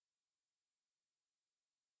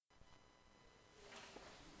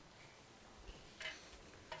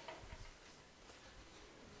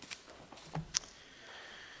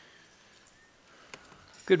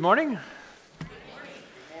Good morning.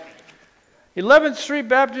 11th Street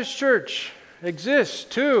Baptist Church exists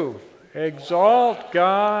to exalt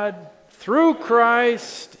God through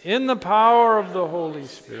Christ in the power of the Holy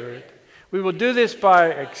Spirit. We will do this by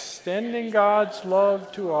extending God's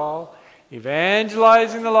love to all,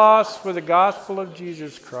 evangelizing the lost for the gospel of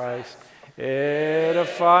Jesus Christ,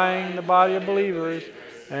 edifying the body of believers,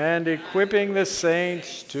 and equipping the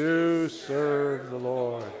saints to serve the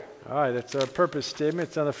Lord. All right, that's our purpose statement.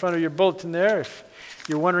 It's on the front of your bulletin there if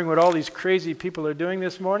you're wondering what all these crazy people are doing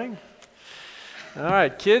this morning. All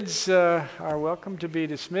right, kids are welcome to be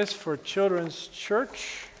dismissed for Children's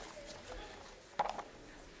Church.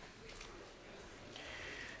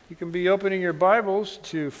 You can be opening your Bibles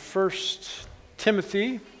to 1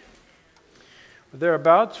 Timothy.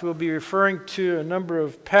 Thereabouts, we'll be referring to a number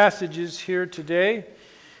of passages here today.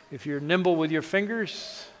 If you're nimble with your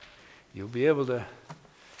fingers, you'll be able to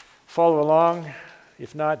follow along.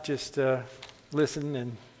 If not, just listen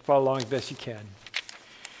and follow along as best you can.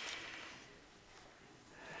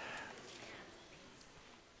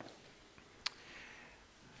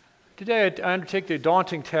 Today I undertake the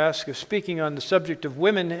daunting task of speaking on the subject of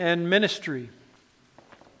women and ministry.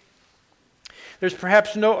 There's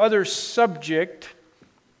perhaps no other subject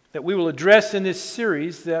that we will address in this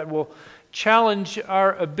series that will challenge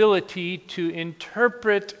our ability to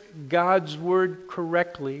interpret God's Word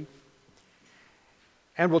correctly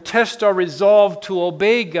and will test our resolve to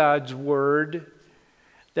obey God's Word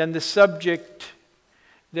than the subject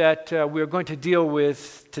that we're going to deal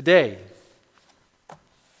with today.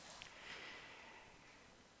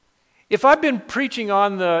 If I were preaching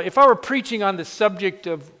on the subject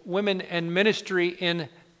of women and ministry in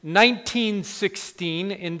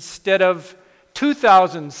 1916 instead of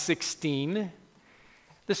 2016,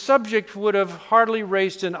 the subject would have hardly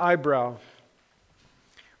raised an eyebrow.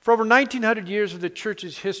 For over 1900 years of the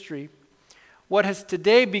church's history, what has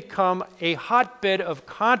today become a hotbed of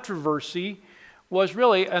controversy was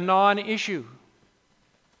really a non-issue.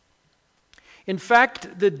 In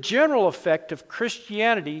fact, the general effect of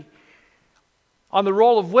Christianity on the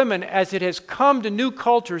role of women as it has come to new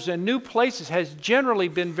cultures and new places has generally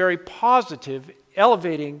been very positive,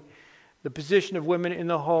 elevating the position of women in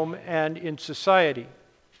the home and in society.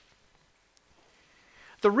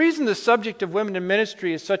 The reason the subject of women in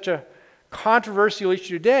ministry is such a controversial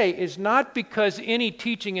issue today is not because any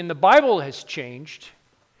teaching in the Bible has changed.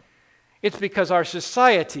 It's because our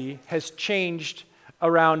society has changed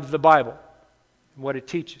around the Bible and what it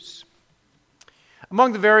teaches.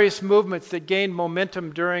 Among the various movements that gained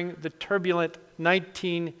momentum during the turbulent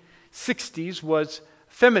 1960s was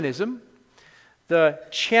feminism, the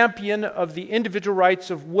champion of the individual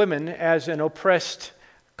rights of women as an oppressed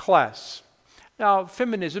class. Now,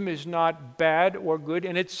 feminism is not bad or good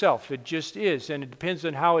in itself. It just is, and it depends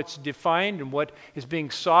on how it's defined and what is being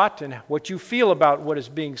sought, and what you feel about what is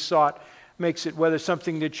being sought makes it whether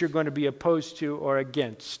something that you're going to be opposed to or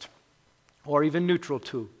against, or even neutral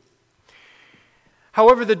to.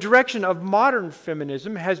 However, the direction of modern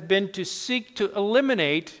feminism has been to seek to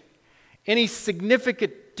eliminate any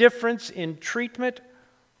significant difference in treatment,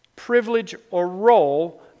 privilege, or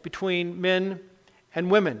role between men and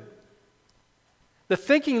women. The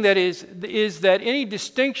thinking that is that any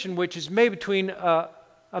distinction which is made between a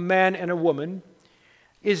man and a woman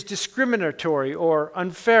is discriminatory or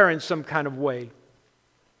unfair in some kind of way.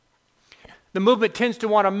 The movement tends to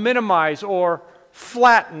want to minimize or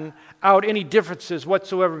flatten out any differences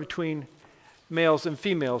whatsoever between males and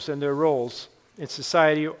females and their roles in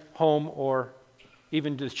society, home, or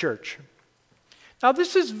even the church. Now,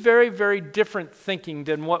 this is very, very different thinking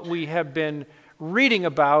than what we have been reading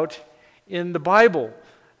about in the Bible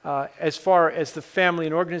as far as the family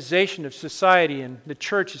and organization of society and the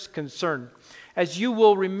church is concerned. As you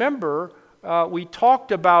will remember, we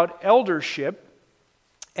talked about eldership,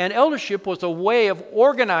 and eldership was a way of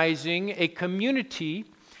organizing a community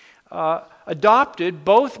adopted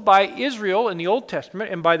both by Israel in the Old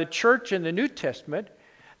Testament and by the church in the New Testament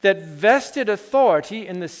that vested authority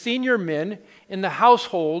in the senior men in the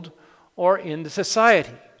household or in the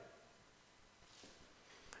society.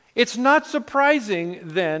 It's not surprising,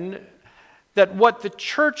 then, that what the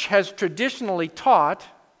church has traditionally taught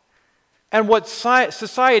and what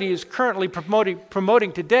society is currently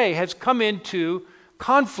promoting today has come into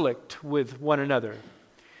conflict with one another.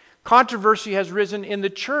 Controversy has risen in the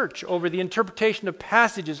church over the interpretation of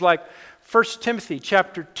passages like 1 Timothy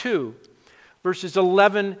chapter 2, verses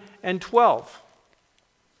 11 and 12.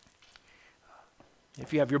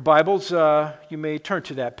 If you have your Bibles, you may turn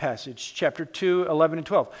to that passage, chapter 2, 11 and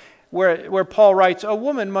 12, where Paul writes, "A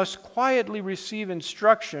woman must quietly receive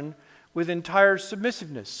instruction with entire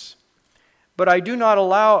submissiveness. But I do not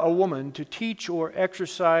allow a woman to teach or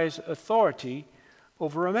exercise authority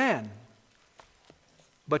over a man,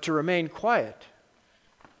 but to remain quiet.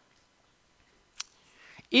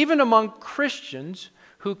 Even among Christians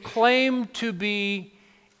who claim to be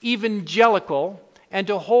evangelical and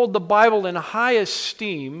to hold the Bible in high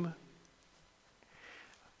esteem,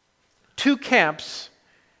 two camps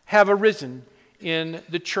have arisen in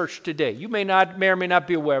the church today. You may or may not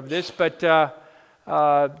be aware of this, but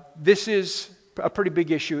this is a pretty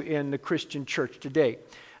big issue in the Christian church today.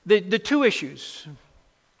 The two issues,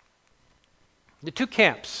 the two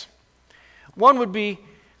camps. One would be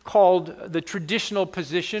called the traditional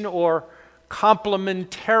position or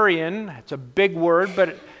complementarian. It's a big word,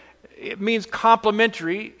 but it means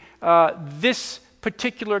complementary. This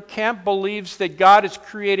particular camp believes that God has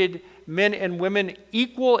created men and women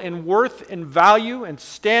equal in worth and value and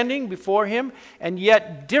standing before Him, and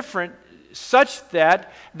yet different such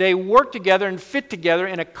that they work together and fit together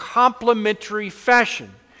in a complementary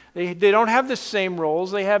fashion. They don't have the same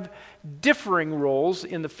roles. They have differing roles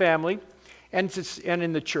in the family and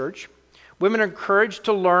in the church. Women are encouraged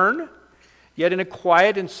to learn, yet in a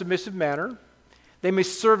quiet and submissive manner. They may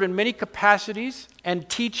serve in many capacities and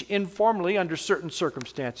teach informally under certain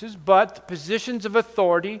circumstances, but the positions of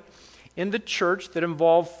authority in the church that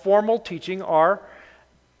involve formal teaching are,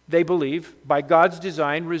 they believe, by God's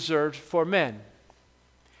design, reserved for men.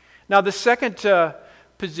 Now, the second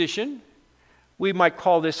position, we might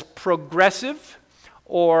call this progressive,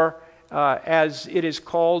 or as it is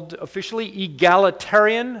called officially,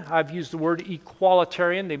 egalitarian. I've used the word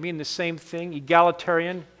equalitarian. They mean the same thing.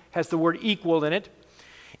 Egalitarian has the word equal in it.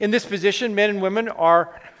 In this position, men and women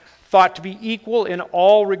are thought to be equal in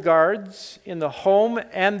all regards in the home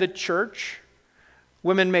and the church.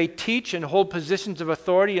 Women may teach and hold positions of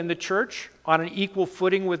authority in the church on an equal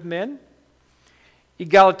footing with men.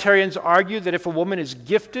 Egalitarians argue that if a woman is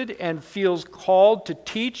gifted and feels called to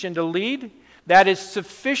teach and to lead, that is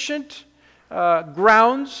sufficient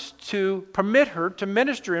grounds to permit her to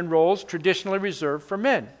minister in roles traditionally reserved for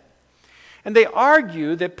men. And they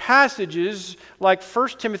argue that passages like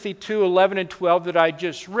 1 Timothy 2:11 and 12 that I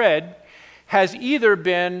just read has either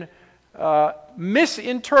been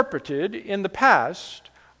misinterpreted in the past,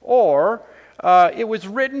 or it was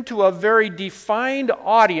written to a very defined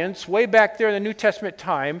audience way back there in the New Testament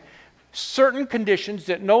time, certain conditions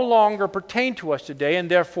that no longer pertain to us today, and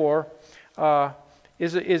therefore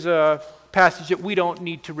is a passage that we don't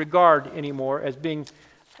need to regard anymore as being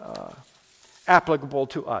applicable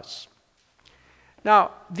to us.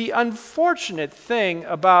 Now, the unfortunate thing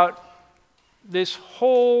about this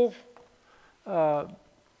whole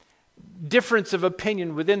difference of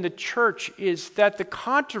opinion within the church is that the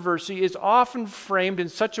controversy is often framed in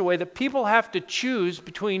such a way that people have to choose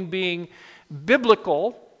between being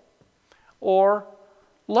biblical or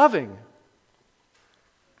loving.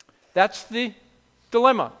 That's the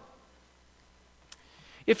dilemma.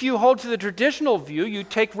 If you hold to the traditional view, you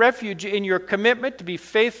take refuge in your commitment to be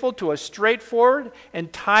faithful to a straightforward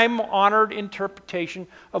and time-honored interpretation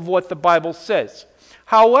of what the Bible says.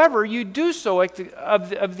 However, you do so at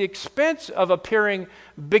the expense of appearing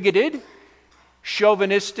bigoted,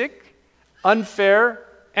 chauvinistic, unfair,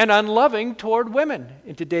 and unloving toward women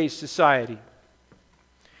in today's society.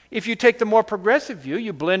 If you take the more progressive view,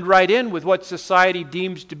 you blend right in with what society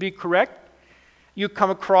deems to be correct. You come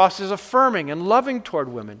across as affirming and loving toward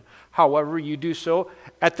women. However, you do so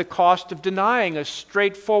at the cost of denying a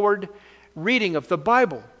straightforward reading of the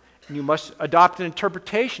Bible. And you must adopt an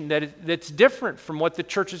interpretation that's different from what the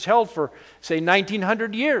church has held for, say,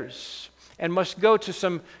 1900 years, and must go to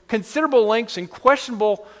some considerable lengths and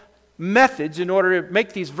questionable methods in order to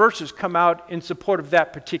make these verses come out in support of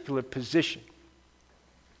that particular position.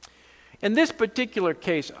 In this particular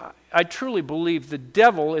case, I truly believe the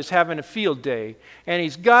devil is having a field day, and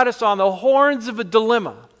he's got us on the horns of a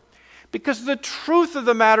dilemma. Because the truth of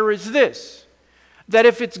the matter is this, that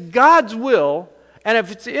if it's God's will, and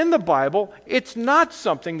if it's in the Bible, it's not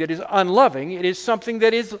something that is unloving, it is something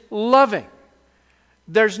that is loving.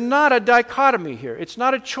 There's not a dichotomy here. It's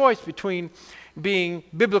not a choice between being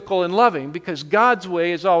biblical and loving, because God's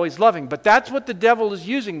way is always loving. But that's what the devil is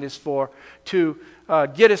using this for, to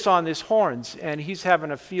get us on his horns, and he's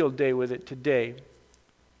having a field day with it today.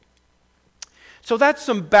 So that's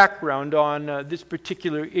some background on this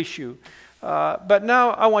particular issue. But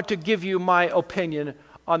now I want to give you my opinion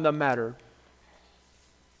on the matter.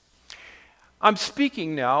 I'm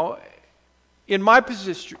speaking now in my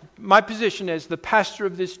position as the pastor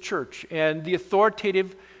of this church and the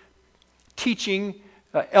authoritative teaching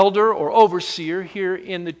elder or overseer here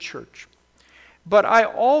in the church. but I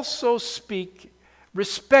also speak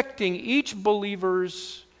respecting each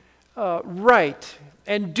believer's right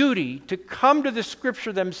and duty to come to the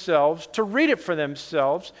Scripture themselves, to read it for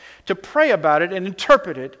themselves, to pray about it and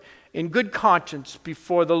interpret it in good conscience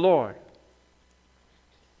before the Lord.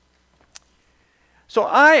 So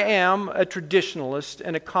I am a traditionalist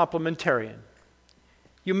and a complementarian.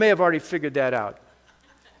 You may have already figured that out.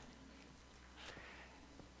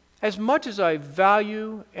 As much as I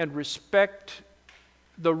value and respect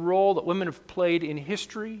the role that women have played in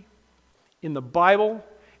history, in the Bible,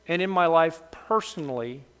 and in my life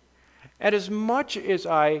personally, and as much as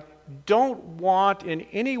I don't want in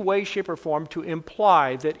any way, shape, or form to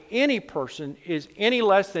imply that any person is any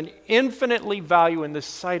less than infinitely valuable in the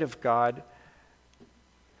sight of God,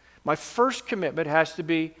 my first commitment has to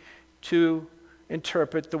be to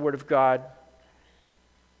interpret the Word of God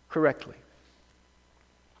correctly.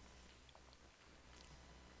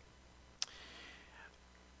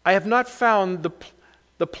 I have not found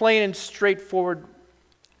the plain and straightforward,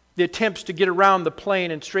 the attempts to get around the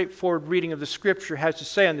plain and straightforward reading of the Scripture has to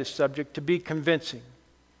say on this subject to be convincing.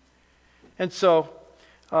 And so,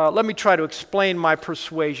 let me try to explain my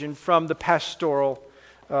persuasion from the pastoral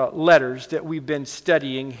letters that we've been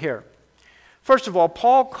studying here. First of all,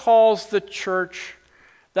 Paul calls the church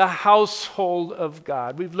the household of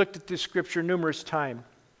God. We've looked at this Scripture numerous times.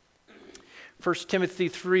 1 Timothy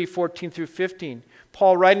 3, 14 through 15.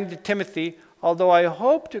 Paul writing to Timothy, although I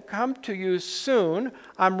hope to come to you soon,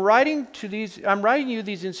 I'm writing you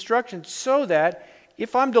these instructions so that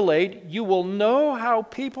if I'm delayed, you will know how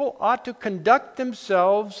people ought to conduct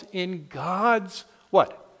themselves in God's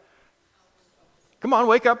what? Come on,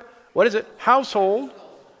 wake up. What is it? Household,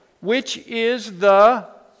 which is the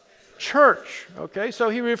church. Okay, so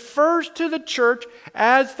he refers to the church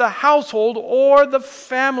as the household or the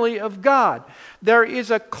family of God. There is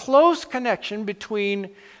a close connection between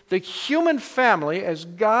the human family as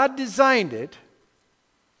God designed it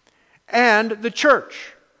and the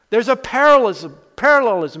church. There's a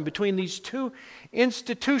parallelism between these two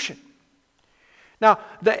institutions. Now,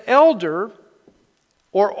 the elder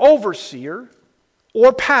or overseer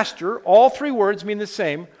or pastor, all three words mean the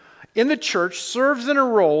same, in the church serves in a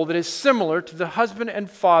role that is similar to the husband and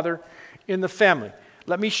father in the family.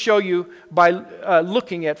 Let me show you by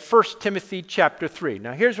looking at 1 Timothy chapter 3.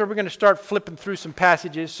 Now here's where we're going to start flipping through some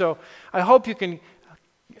passages, so I hope you can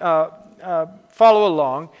follow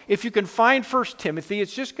along. If you can find 1 Timothy,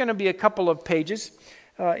 it's just going to be a couple of pages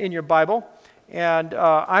in your Bible. And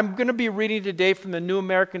I'm going to be reading today from the New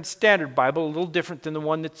American Standard Bible, a little different than the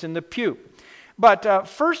one that's in the pew. But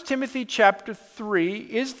 1 Timothy chapter 3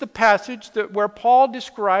 is the passage where Paul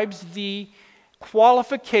describes the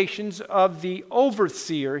qualifications of the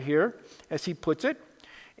overseer here, as he puts it.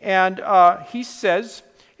 And he says,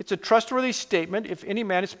 it's a trustworthy statement. If any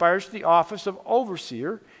man aspires to the office of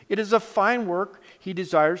overseer, it is a fine work he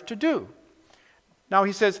desires to do. Now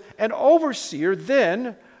he says, an overseer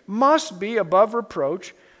then must be above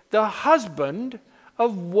reproach, the husband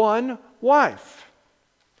of one wife.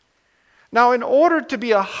 Now, in order to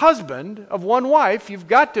be a husband of one wife, you've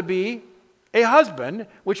got to be a husband,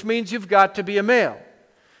 which means you've got to be a male.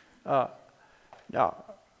 Now,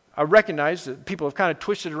 I recognize that people have kind of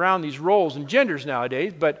twisted around these roles and genders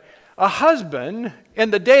nowadays, but a husband,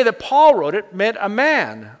 in the day that Paul wrote it, meant a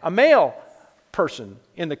man, a male person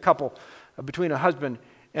in the couple between a husband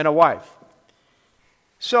and a wife.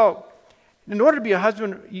 So, in order to be a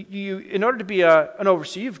husband, in order to be an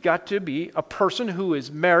overseer, you've got to be a person who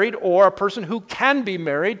is married or a person who can be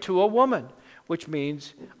married to a woman, which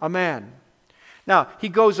means a man. Now, he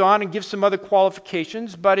goes on and gives some other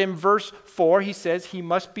qualifications, but in verse 4 he says he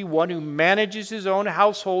must be one who manages his own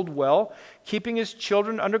household well, keeping his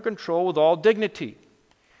children under control with all dignity.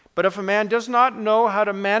 But if a man does not know how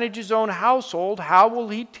to manage his own household, how will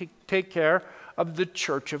he take care of the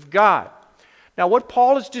church of God? Now, what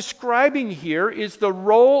Paul is describing here is the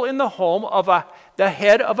role in the home of the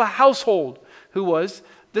head of a household, who was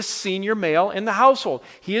the senior male in the household.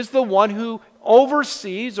 He is the one who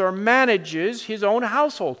oversees or manages his own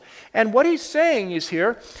household. And what he's saying is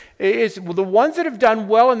here is the ones that have done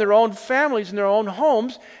well in their own families, in their own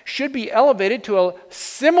homes, should be elevated to a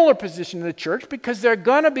similar position in the church because they're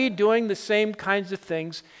going to be doing the same kinds of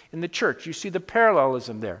things in the church. You see the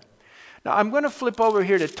parallelism there. Now, I'm going to flip over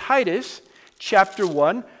here to Titus chapter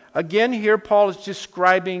 1. Again, here Paul is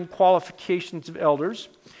describing qualifications of elders.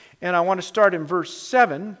 And I want to start in verse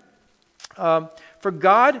 7. For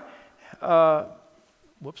God,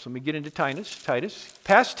 let me get into Titus.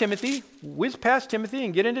 Past Timothy, whiz past Timothy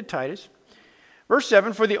and get into Titus. Verse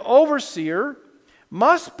 7, for the overseer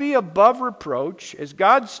must be above reproach as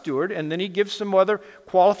God's steward. And then he gives some other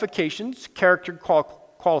qualifications, character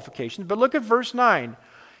qualifications. But look at verse 9.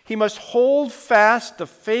 He must hold fast the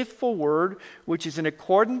faithful word which is in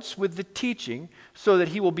accordance with the teaching, so that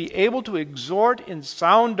he will be able to exhort in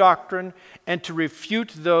sound doctrine and to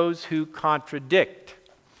refute those who contradict.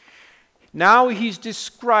 Now he's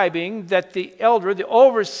describing that the elder, the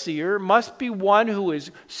overseer, must be one who is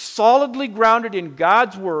solidly grounded in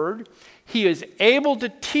God's word. He is able to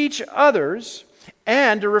teach others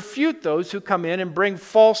and to refute those who come in and bring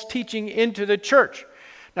false teaching into the church.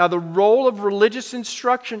 Now, the role of religious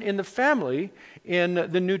instruction in the family in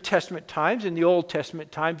the New Testament times, in the Old Testament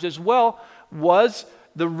times as well, was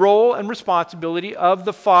the role and responsibility of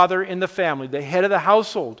the father in the family, the head of the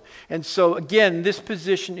household. And so, again, this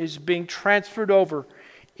position is being transferred over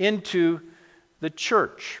into the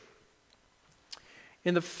church.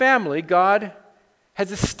 In the family, God has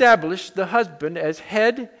established the husband as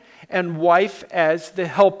head and wife as the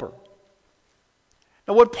helper.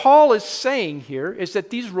 Now, what Paul is saying here is that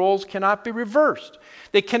these roles cannot be reversed.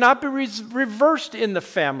 They cannot be reversed in the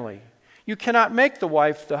family. You cannot make the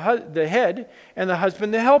wife the head and the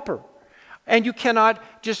husband the helper. And you cannot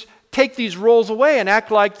just take these roles away and act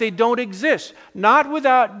like they don't exist. Not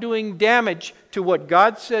without doing damage to what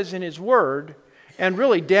God says in His Word, and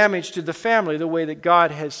really damage to the family the way that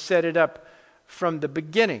God has set it up from the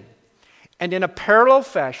beginning. And in a parallel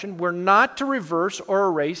fashion, we're not to reverse or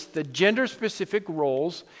erase the gender-specific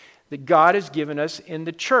roles that God has given us in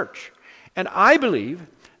the church. And I believe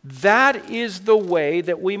that is the way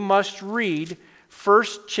that we must read 1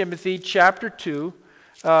 Timothy chapter 2,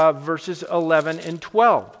 verses 11 and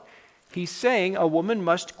 12. He's saying a woman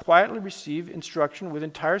must quietly receive instruction with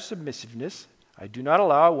entire submissiveness. I do not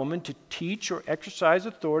allow a woman to teach or exercise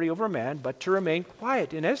authority over a man, but to remain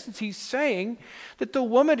quiet. In essence, he's saying that the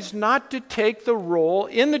woman is not to take the role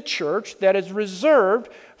in the church that is reserved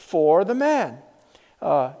for the man.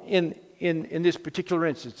 In this particular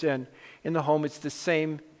instance, and in the home, it's the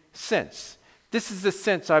same sense. This is the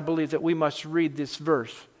sense I believe that we must read this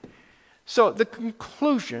verse. So the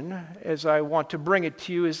conclusion, as I want to bring it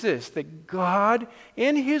to you, is this: that God,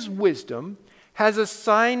 in His wisdom, has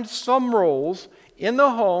assigned some roles in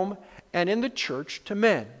the home and in the church to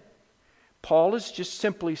men. Paul is just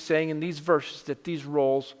simply saying in these verses that these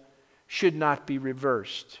roles should not be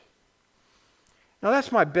reversed. Now,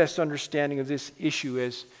 that's my best understanding of this issue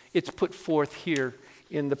as it's put forth here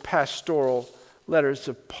in the pastoral letters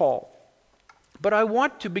of Paul. But I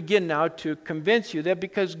want to begin now to convince you that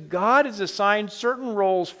because God has assigned certain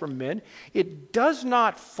roles for men, it does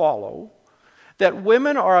not follow that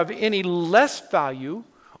women are of any less value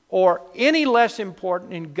or any less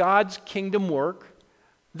important in God's kingdom work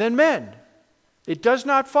than men. It does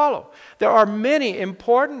not follow. There are many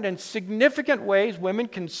important and significant ways women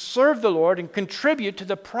can serve the Lord and contribute to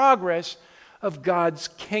the progress of God's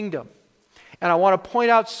kingdom. And I want to point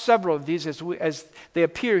out several of these as they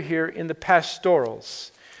appear here in the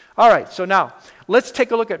pastorals. All right, so now let's take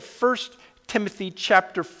a look at 1 Timothy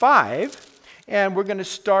chapter 5. And we're going to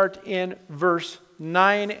start in verse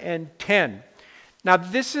 9 and 10. Now,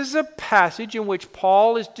 this is a passage in which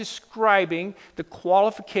Paul is describing the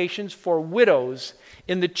qualifications for widows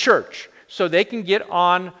in the church so they can get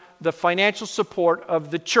on the financial support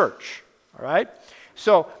of the church. All right?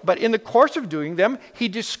 So, but in the course of doing them, he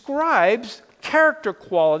describes character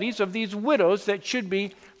qualities of these widows that should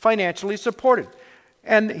be financially supported.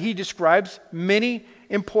 And he describes many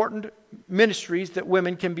important ministries that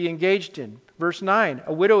women can be engaged in. Verse 9,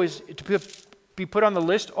 a widow is to be put on the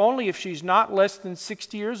list only if she's not less than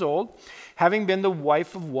 60 years old, having been the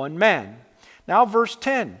wife of one man. Now, verse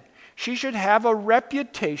 10, she should have a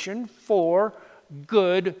reputation for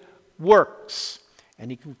good works.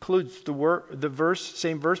 And he concludes the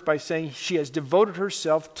same verse by saying she has devoted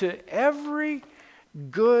herself to every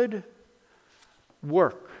good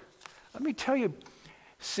work. Let me tell you,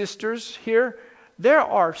 sisters here, there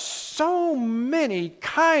are so many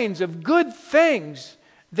kinds of good things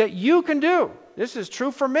that you can do. This is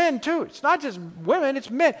true for men too. It's not just women,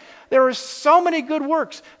 it's men. There are so many good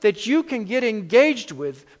works that you can get engaged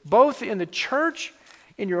with, both in the church,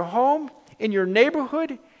 in your home, in your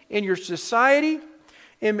neighborhood, in your society.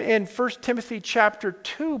 In 1 Timothy chapter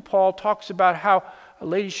 2, Paul talks about how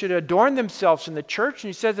ladies should adorn themselves in the church. And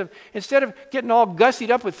he says, instead of getting all gussied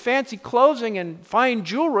up with fancy clothing and fine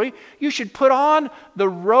jewelry, you should put on the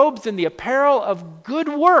robes and the apparel of good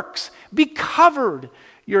works. Be covered.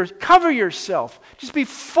 Cover yourself. Just be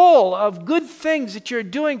full of good things that you're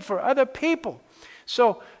doing for other people.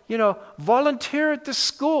 So volunteer at the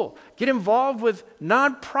school. Get involved with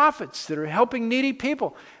nonprofits that are helping needy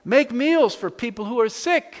people. Make meals for people who are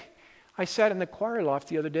sick. I sat in the choir loft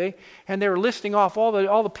the other day, and they were listing off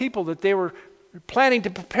all the people that they were planning to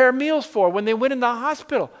prepare meals for when they went in the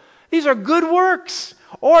hospital. These are good works.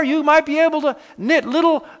 Or you might be able to knit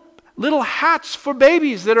little hats for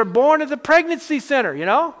babies that are born at the pregnancy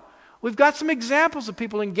center, We've got some examples of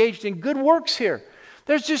people engaged in good works here.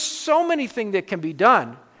 There's just so many things that can be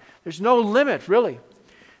done. There's no limit, really.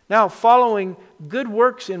 Now, following good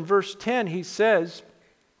works in verse 10, he says,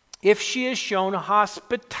 if she has shown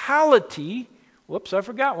hospitality, whoops, I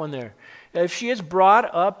forgot one there. If she has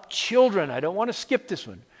brought up children, I don't want to skip this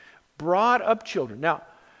one, brought up children. Now,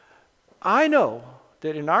 I know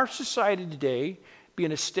that in our society today,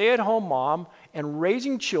 being a stay-at-home mom and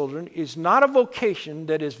raising children is not a vocation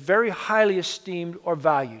that is very highly esteemed or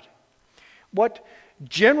valued. What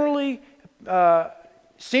generally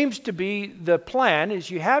seems to be the plan is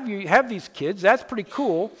you have these kids, that's pretty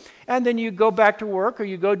cool, and then you go back to work or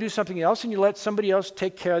you go do something else and you let somebody else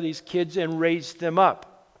take care of these kids and raise them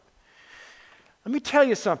up. Let me tell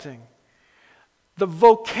you something. The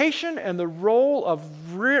vocation and the role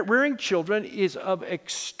of rearing children is of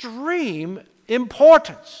extreme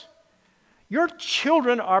importance. Your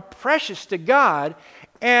children are precious to God,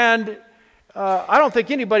 and I don't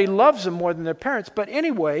think anybody loves them more than their parents. But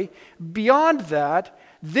anyway, beyond that,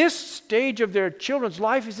 this stage of their children's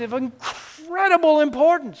life is of incredible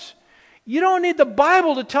importance. You don't need the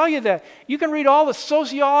Bible to tell you that. You can read all the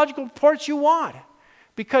sociological reports you want,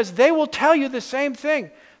 because they will tell you the same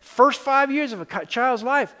thing. First 5 years of a child's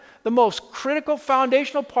life, the most critical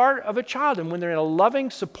foundational part of a child. And when they're in a loving,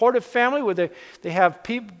 supportive family where they have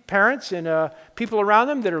parents and people around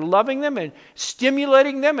them that are loving them and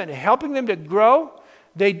stimulating them and helping them to grow,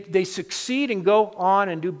 they succeed and go on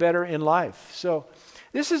and do better in life. So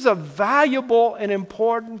this is a valuable and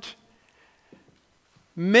important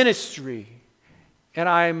ministry. And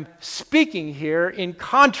I'm speaking here in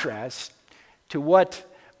contrast to what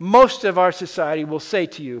most of our society will say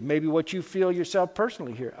to you. Maybe what you feel yourself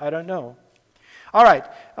personally here. I don't know. All right.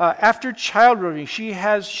 After child rearing, she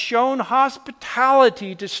has shown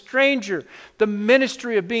hospitality to stranger, the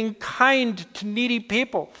ministry of being kind to needy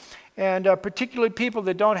people, and particularly people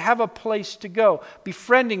that don't have a place to go,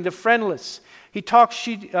 befriending the friendless. He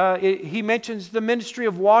mentions the ministry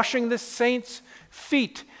of washing the saints'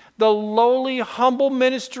 feet, the lowly, humble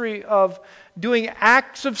ministry of doing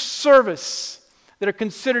acts of service that are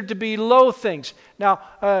considered to be low things. Now,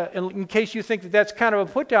 in case you think that that's kind of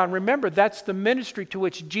a put down, remember that's the ministry to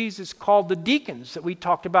which Jesus called the deacons that we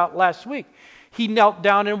talked about last week. He knelt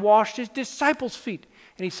down and washed his disciples' feet.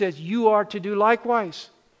 And he says, you are to do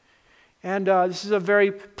likewise. And this is a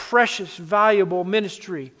very precious, valuable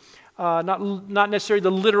ministry. Not necessarily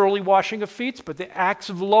the literally washing of feet, but the acts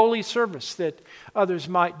of lowly service that others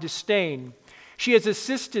might disdain. She has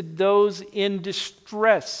assisted those in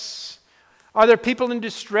distress. Are there people in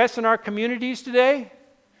distress in our communities today?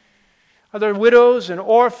 Are there widows and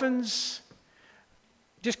orphans?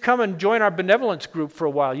 Just come and join our benevolence group for a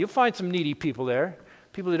while. You'll find some needy people there.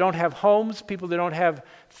 People that don't have homes, people that don't have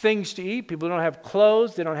things to eat, people that don't have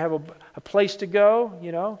clothes, they don't have a place to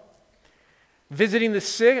go, Visiting the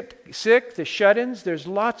sick, the shut-ins. There's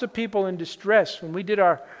lots of people in distress. When we did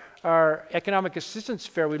our economic assistance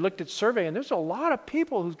fair, we looked at survey, and there's a lot of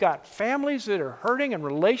people who've got families that are hurting and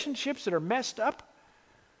relationships that are messed up.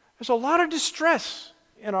 There's a lot of distress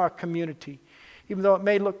in our community, even though it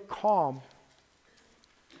may look calm.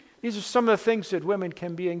 These are some of the things that women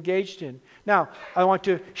can be engaged in. Now, I want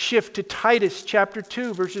to shift to Titus chapter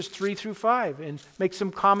 2, verses 3 through 5, and make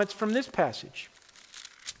some comments from this passage.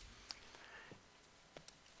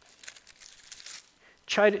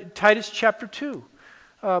 Titus chapter 2.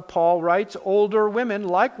 Paul writes, older women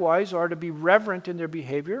likewise are to be reverent in their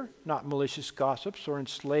behavior, not malicious gossips or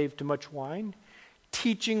enslaved to much wine,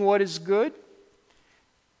 teaching what is good.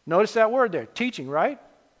 Notice that word there, teaching, right?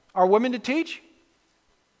 Are women to teach?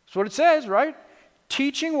 That's what it says, right?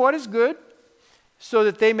 Teaching what is good, so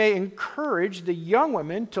that they may encourage the young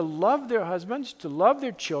women to love their husbands, to love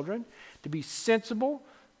their children, to be sensible,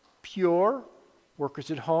 pure,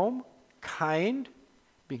 workers at home, kind,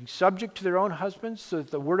 being subject to their own husbands, so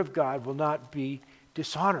that the word of God will not be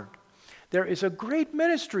dishonored. There is a great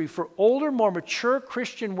ministry for older, more mature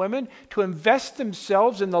Christian women to invest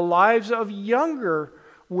themselves in the lives of younger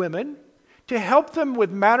women, to help them with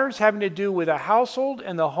matters having to do with a household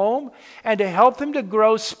and the home, and to help them to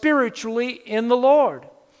grow spiritually in the Lord.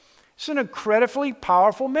 It's an incredibly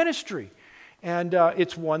powerful ministry, and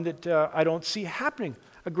it's one that I don't see happening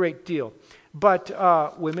a great deal.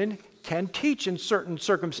 But women can teach in certain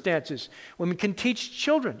circumstances. Women can teach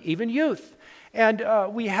children, even youth. And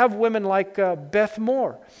we have women like Beth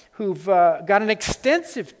Moore, who've got an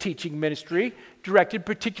extensive teaching ministry directed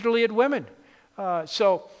particularly at women.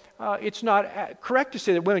 So it's not correct to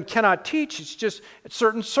say that women cannot teach. It's just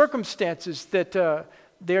certain circumstances that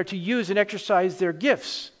they are to use and exercise their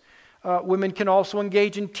gifts. Women can also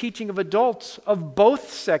engage in teaching of adults of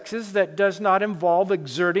both sexes that does not involve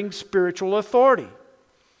exerting spiritual authority.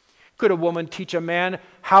 Could a woman teach a man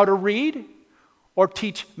how to read, or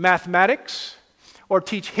teach mathematics, or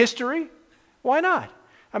teach history? Why not?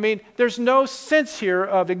 I mean, there's no sense here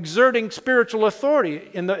of exerting spiritual authority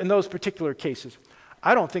in those particular cases.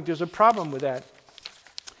 I don't think there's a problem with that.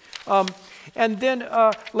 And then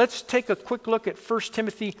let's take a quick look at 1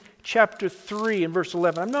 Timothy chapter 3 and verse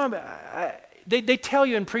 11. They tell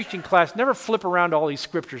you in preaching class, never flip around all these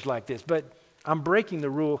scriptures like this, but I'm breaking the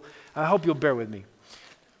rule. I hope you'll bear with me.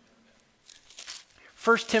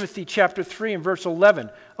 1 Timothy chapter 3 and verse 11.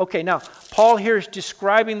 Okay, now, Paul here is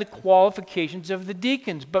describing the qualifications of the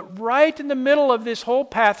deacons, but right in the middle of this whole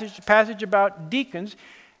passage about deacons,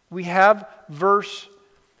 we have verse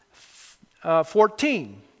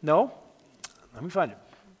 14. No? Let me find it.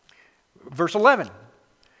 Verse 11,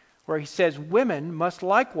 where he says, women must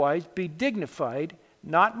likewise be dignified,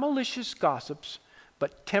 not malicious gossips,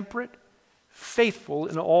 but temperate, faithful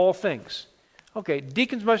in all things. Okay,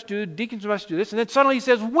 deacons must do this, and then suddenly he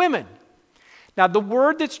says women. Now the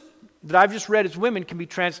word that I've just read as women can be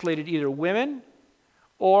translated either women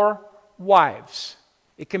or wives.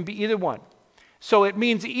 It can be either one. So it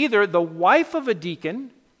means either the wife of a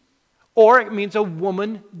deacon or it means a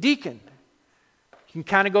woman deacon. You can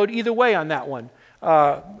kind of go either way on that one.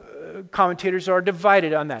 Commentators are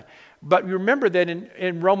divided on that. But remember that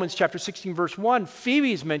in Romans chapter 16, verse 1,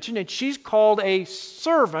 Phoebe is mentioned, and she's called a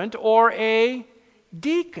servant or a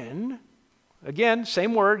deacon. Again,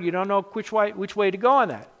 same word. You don't know which way to go on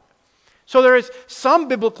that. So there is some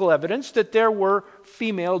biblical evidence that there were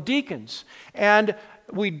female deacons. And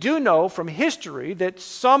we do know from history that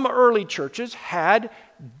some early churches had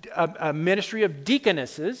a ministry of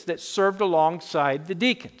deaconesses that served alongside the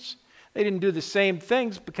deacons. They didn't do the same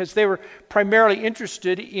things because they were primarily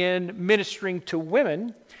interested in ministering to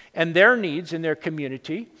women and their needs in their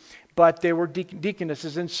community, but they were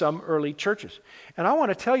deaconesses in some early churches. And I want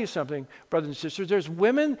to tell you something, brothers and sisters. There's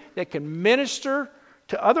women that can minister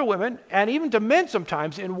to other women and even to men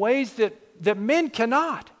sometimes in ways that men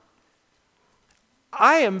cannot.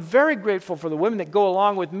 I am very grateful for the women that go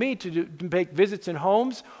along with me to make visits in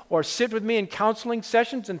homes or sit with me in counseling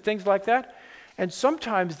sessions and things like that. And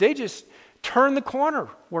sometimes they just turn the corner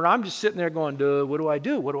where I'm just sitting there going, what do I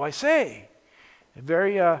do? What do I say?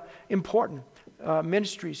 Very important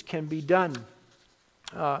ministries can be done.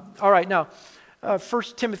 All right, now, 1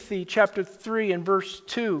 Timothy chapter 3 and verse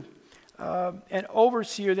 2. An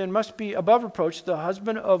overseer then must be above reproach, the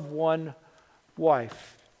husband of one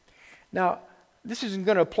wife. Now, this isn't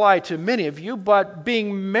going to apply to many of you, but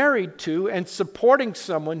being married to and supporting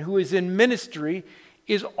someone who is in ministry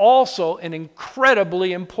is also an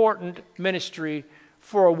incredibly important ministry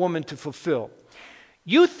for a woman to fulfill.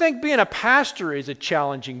 You think being a pastor is a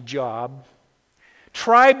challenging job?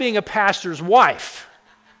 Try being a pastor's wife.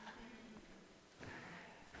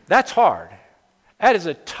 That's hard. That is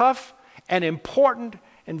a tough and important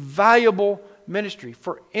and valuable ministry.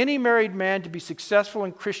 For any married man to be successful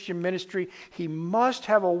in Christian ministry, he must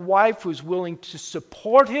have a wife who's willing to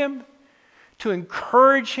support him, to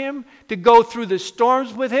encourage him, to go through the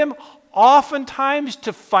storms with him, oftentimes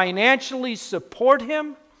to financially support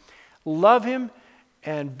him, love him,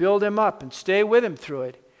 and build him up and stay with him through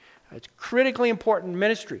it. It's critically important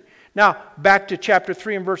ministry. Now, back to chapter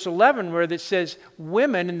 3 and verse 11, where it says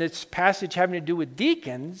women in this passage having to do with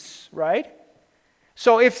deacons, right?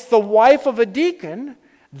 So if the wife of a deacon,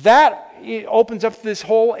 that opens up this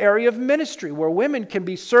whole area of ministry where women can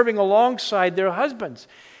be serving alongside their husbands.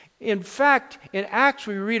 In fact, in Acts,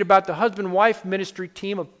 we read about the husband-wife ministry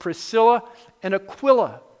team of Priscilla and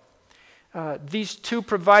Aquila. These two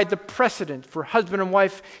provide the precedent for husband and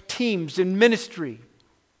wife teams in ministry.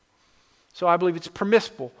 So I believe it's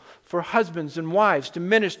permissible for husbands and wives to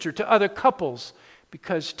minister to other couples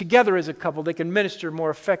because together as a couple they can minister more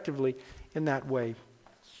effectively in that way.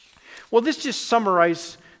 Well, this just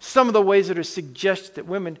summarizes some of the ways that are suggested that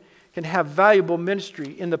women can have valuable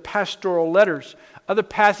ministry in the pastoral letters. Other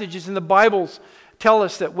passages in the Bibles tell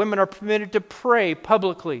us that women are permitted to pray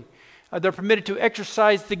publicly. They're permitted to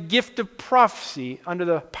exercise the gift of prophecy under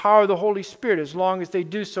the power of the Holy Spirit as long as they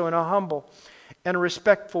do so in a humble and a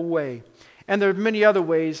respectful way. And there are many other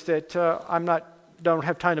ways that don't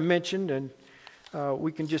have time to mention, and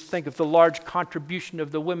We can just think of the large contribution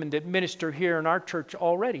of the women that minister here in our church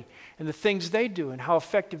already and the things they do and how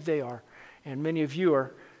effective they are. And many of you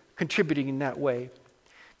are contributing in that way.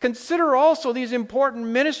 Consider also these important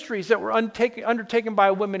ministries that were undertaken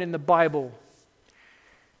by women in the Bible.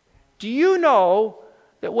 Do you know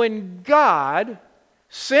that when God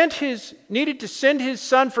needed to send his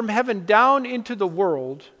Son from heaven down into the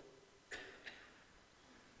world,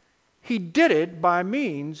 he did it by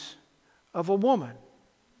means of a woman?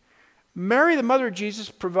 Mary, the mother of Jesus,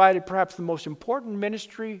 provided perhaps the most important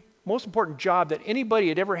ministry, most important job that anybody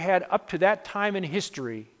had ever had up to that time in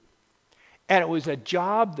history. And it was a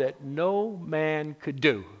job that no man could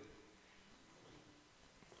do.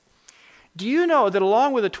 Do you know that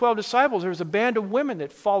along with the 12 disciples, there was a band of women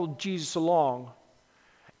that followed Jesus along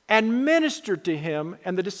and ministered to him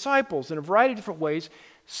and the disciples in a variety of different ways?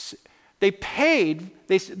 They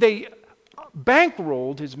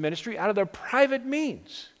bankrolled his ministry out of their private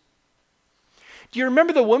means. Do you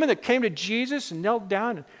remember the woman that came to Jesus and knelt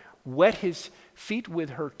down and wet his feet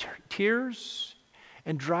with her tears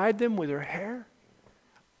and dried them with her hair?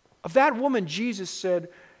 Of that woman, Jesus said,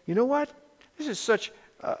 you know what? This is such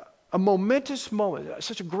a momentous moment,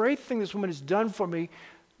 such a great thing this woman has done for me.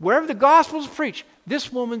 Wherever the gospel is preached,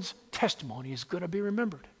 this woman's testimony is going to be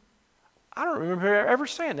remembered. I don't remember her ever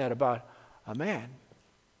saying that about a man.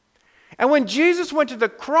 And when Jesus went to the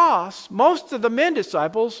cross, most of the men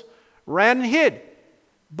disciples ran and hid.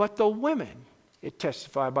 But the women,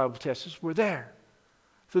 Bible testifies, were there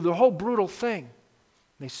through the whole brutal thing.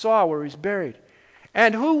 They saw where he was buried.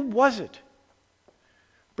 And who was it,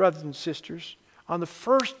 brothers and sisters, on the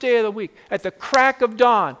first day of the week, at the crack of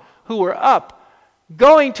dawn, who were up,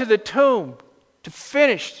 going to the tomb to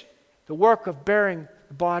finish the work of burying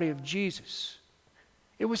the body of Jesus?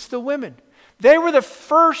 It was the women. They were the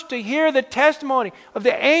first to hear the testimony of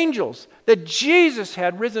the angels that Jesus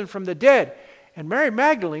had risen from the dead. And Mary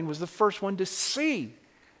Magdalene was the first one to see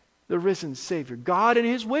the risen Savior. God in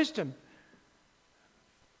his wisdom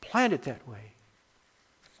planned it that way.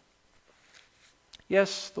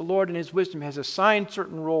 Yes, the Lord in his wisdom has assigned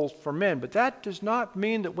certain roles for men, but that does not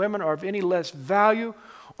mean that women are of any less value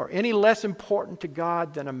or any less important to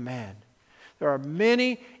God than a man. There are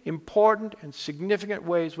many important and significant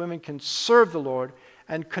ways women can serve the Lord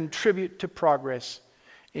and contribute to progress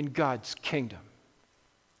in God's kingdom.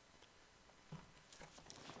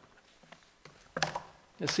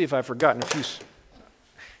 Let's see if I've forgotten a few.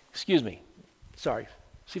 Excuse me. Sorry.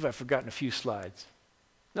 See if I've forgotten a few slides.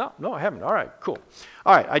 No, I haven't. All right, cool.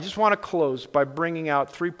 All right, I just want to close by bringing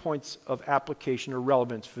out 3 points of application or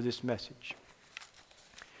relevance for this message.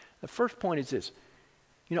 The first point is this.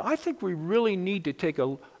 I think we really need to take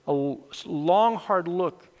a long, hard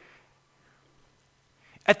look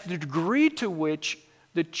at the degree to which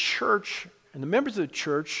the church and the members of the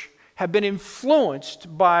church have been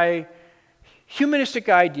influenced by humanistic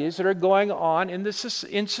ideas that are going on in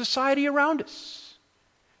society around us.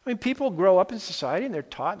 I mean, people grow up in society and they're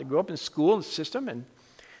taught, they grow up in school and system, and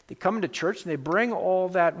they come into church and they bring all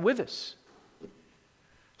that with us.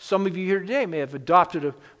 Some of you here today may have adopted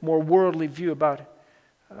a more worldly view about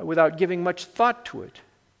without giving much thought to it.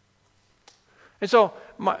 And so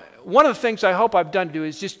one of the things I hope I've done to do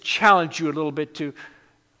is just challenge you a little bit to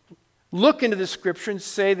look into the Scripture and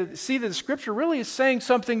see that the Scripture really is saying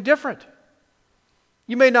something different.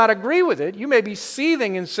 You may not agree with it. You may be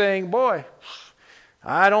seething and saying, boy,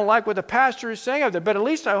 I don't like what the pastor is saying out there, but at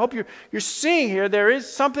least I hope you're seeing here there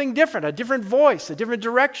is something different, a different voice, a different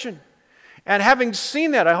direction. And having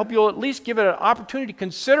seen that, I hope you'll at least give it an opportunity to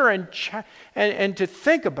consider and to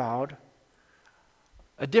think about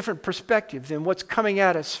a different perspective than what's coming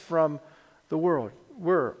at us from the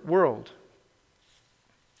world.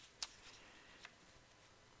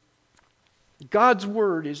 God's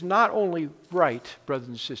word is not only right, brothers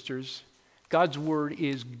and sisters, God's word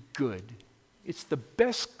is good. It's the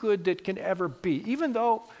best good that can ever be, even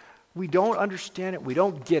though we don't understand it, we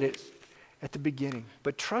don't get it at the beginning.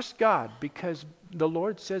 But trust God, because the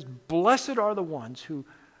Lord says, blessed are the ones who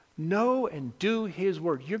know and do his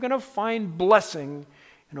word. You're going to find blessing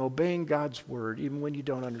in obeying God's word, even when you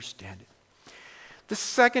don't understand it. The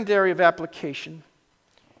second area of application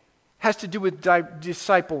has to do with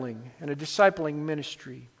discipling and a discipling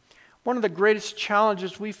ministry. One of the greatest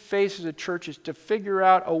challenges we face as a church is to figure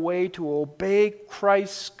out a way to obey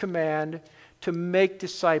Christ's command to make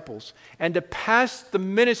disciples and to pass the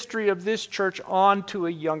ministry of this church on to a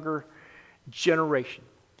younger generation.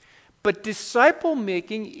 But disciple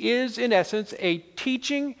making is, in essence, a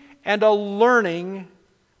teaching and a learning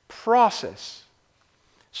process.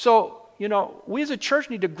 So, we as a church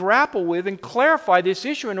need to grapple with and clarify this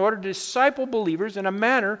issue in order to disciple believers in a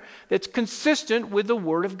manner that's consistent with the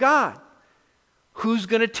Word of God. Who's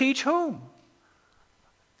going to teach whom?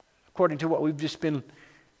 According to what we've just been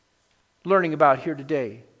learning about here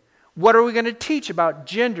today. What are we going to teach about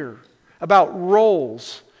gender, about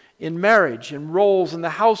roles in marriage, and roles in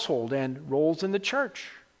the household, and roles in the church?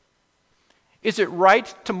 Is it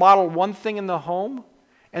right to model one thing in the home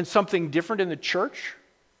and something different in the church?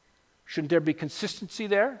 Shouldn't there be consistency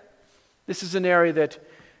there? This is an area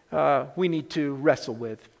that we need to wrestle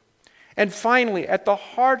with. And finally, at the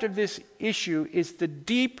heart of this issue is the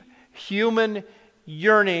deep human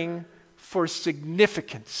yearning for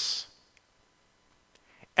significance,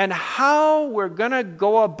 and how we're going to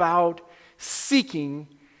go about seeking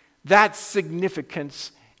that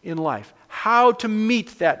significance in life. How to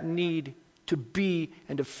meet that need to be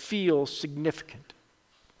and to feel significant.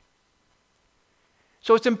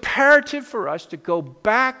 So it's imperative for us to go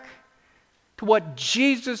back to what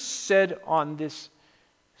Jesus said on this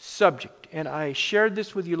subject. And I shared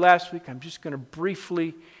this with you last week. I'm just going to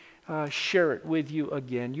briefly share it with you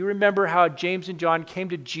again. You remember how James and John came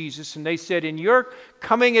to Jesus and they said, in your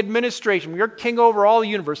coming administration, you're king over all the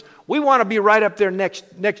universe, we want to be right up there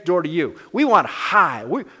next door to you. We want high.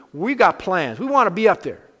 We got plans. We want to be up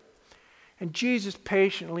there. And Jesus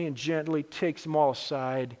patiently and gently takes them all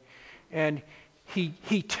aside, and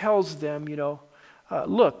he tells them,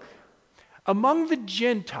 look, among the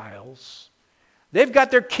Gentiles, they've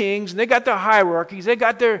got their kings and they got their hierarchies, they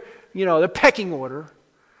got their pecking order.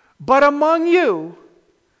 But among you,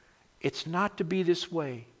 it's not to be this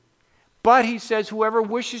way. But he says, whoever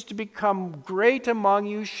wishes to become great among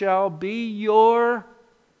you shall be your,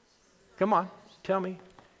 come on, tell me.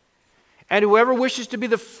 And whoever wishes to be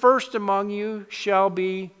the first among you shall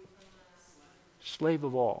be slave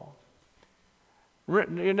of all.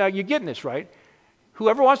 Now you're getting this, right?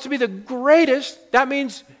 Whoever wants to be the greatest, that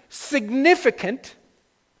means significant.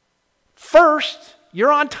 First,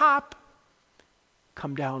 you're on top.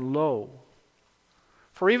 Come down low.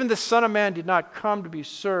 For even the Son of Man did not come to be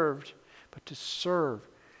served, but to serve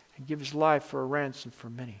and give his life for a ransom for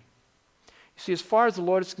many. You see, as far as the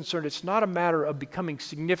Lord is concerned, it's not a matter of becoming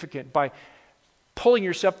significant by pulling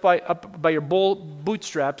yourself up by your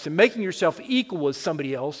bootstraps and making yourself equal with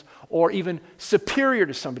somebody else or even superior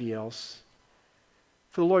to somebody else.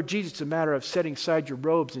 For the Lord Jesus, it's a matter of setting aside your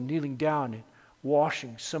robes and kneeling down and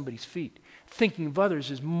washing somebody's feet. Thinking of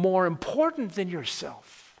others is more important than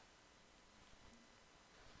yourself.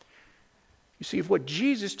 You see, if what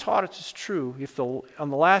Jesus taught us is true, if on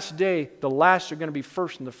the last day, the last are going to be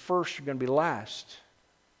first and the first are going to be last,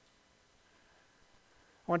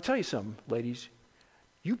 I want to tell you something, ladies.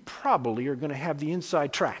 You probably are going to have the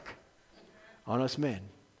inside track on us men,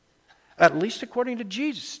 at least according to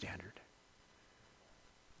Jesus' standard.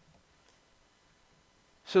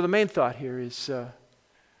 So the main thought here is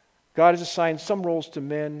God has assigned some roles to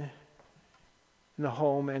men in the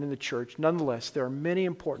home and in the church. Nonetheless, there are many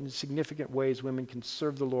important and significant ways women can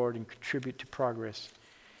serve the Lord and contribute to progress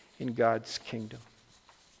in God's kingdom.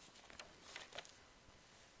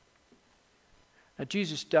 Now,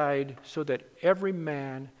 Jesus died so that every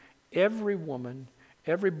man, every woman,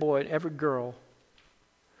 every boy, and every girl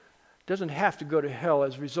doesn't have to go to hell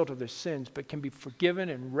as a result of their sins, but can be forgiven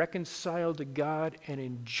and reconciled to God and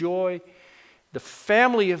enjoy the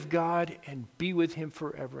family of God and be with Him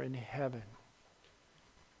forever in heaven.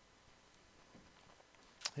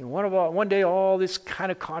 And one day all this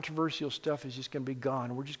kind of controversial stuff is just going to be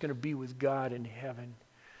gone. We're just going to be with God in heaven.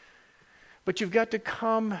 But you've got to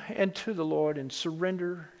come into the Lord and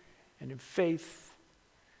surrender and in faith.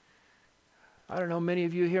 I don't know, many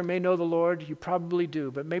of you here may know the Lord. You probably do.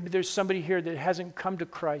 But maybe there's somebody here that hasn't come to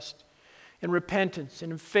Christ in repentance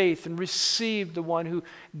and in faith and received the one who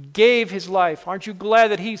gave his life. Aren't you glad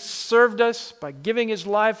that he served us by giving his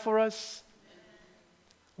life for us?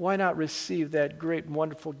 Why not receive that great and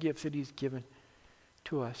wonderful gift that he's given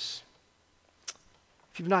to us?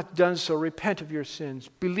 If you've not done so, repent of your sins,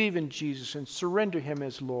 believe in Jesus, and surrender him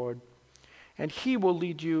as Lord. And he will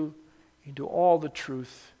lead you into all the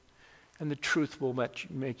truth, and the truth will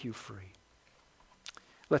make you free.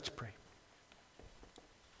 Let's pray.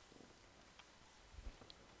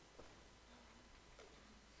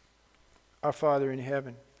 Our Father in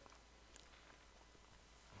heaven,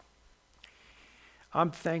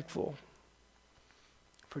 I'm thankful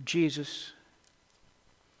for Jesus,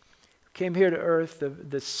 who came here to earth,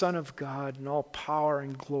 the Son of God in all power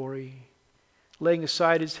and glory, laying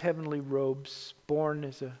aside his heavenly robes, born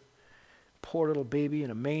as a poor little baby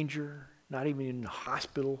in a manger, not even in a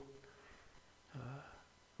hospital,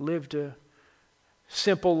 lived a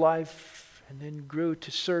simple life and then grew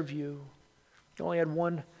to serve you. He only had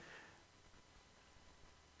one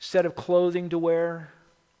set of clothing to wear.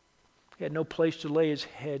 He had no place to lay his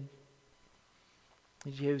head.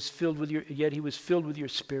 Yet he was filled with your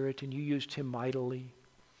Spirit, and you used him mightily.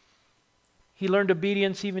 He learned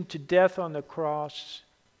obedience even to death on the cross.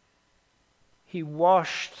 He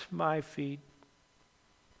washed my feet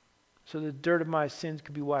so the dirt of my sins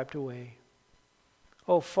could be wiped away.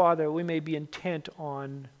 Oh, Father, we may be intent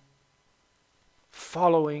on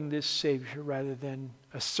following this Savior rather than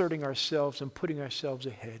asserting ourselves and putting ourselves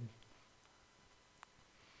ahead.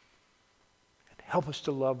 And help us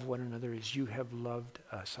to love one another as you have loved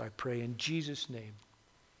us, I pray in Jesus' name.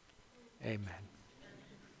 Amen.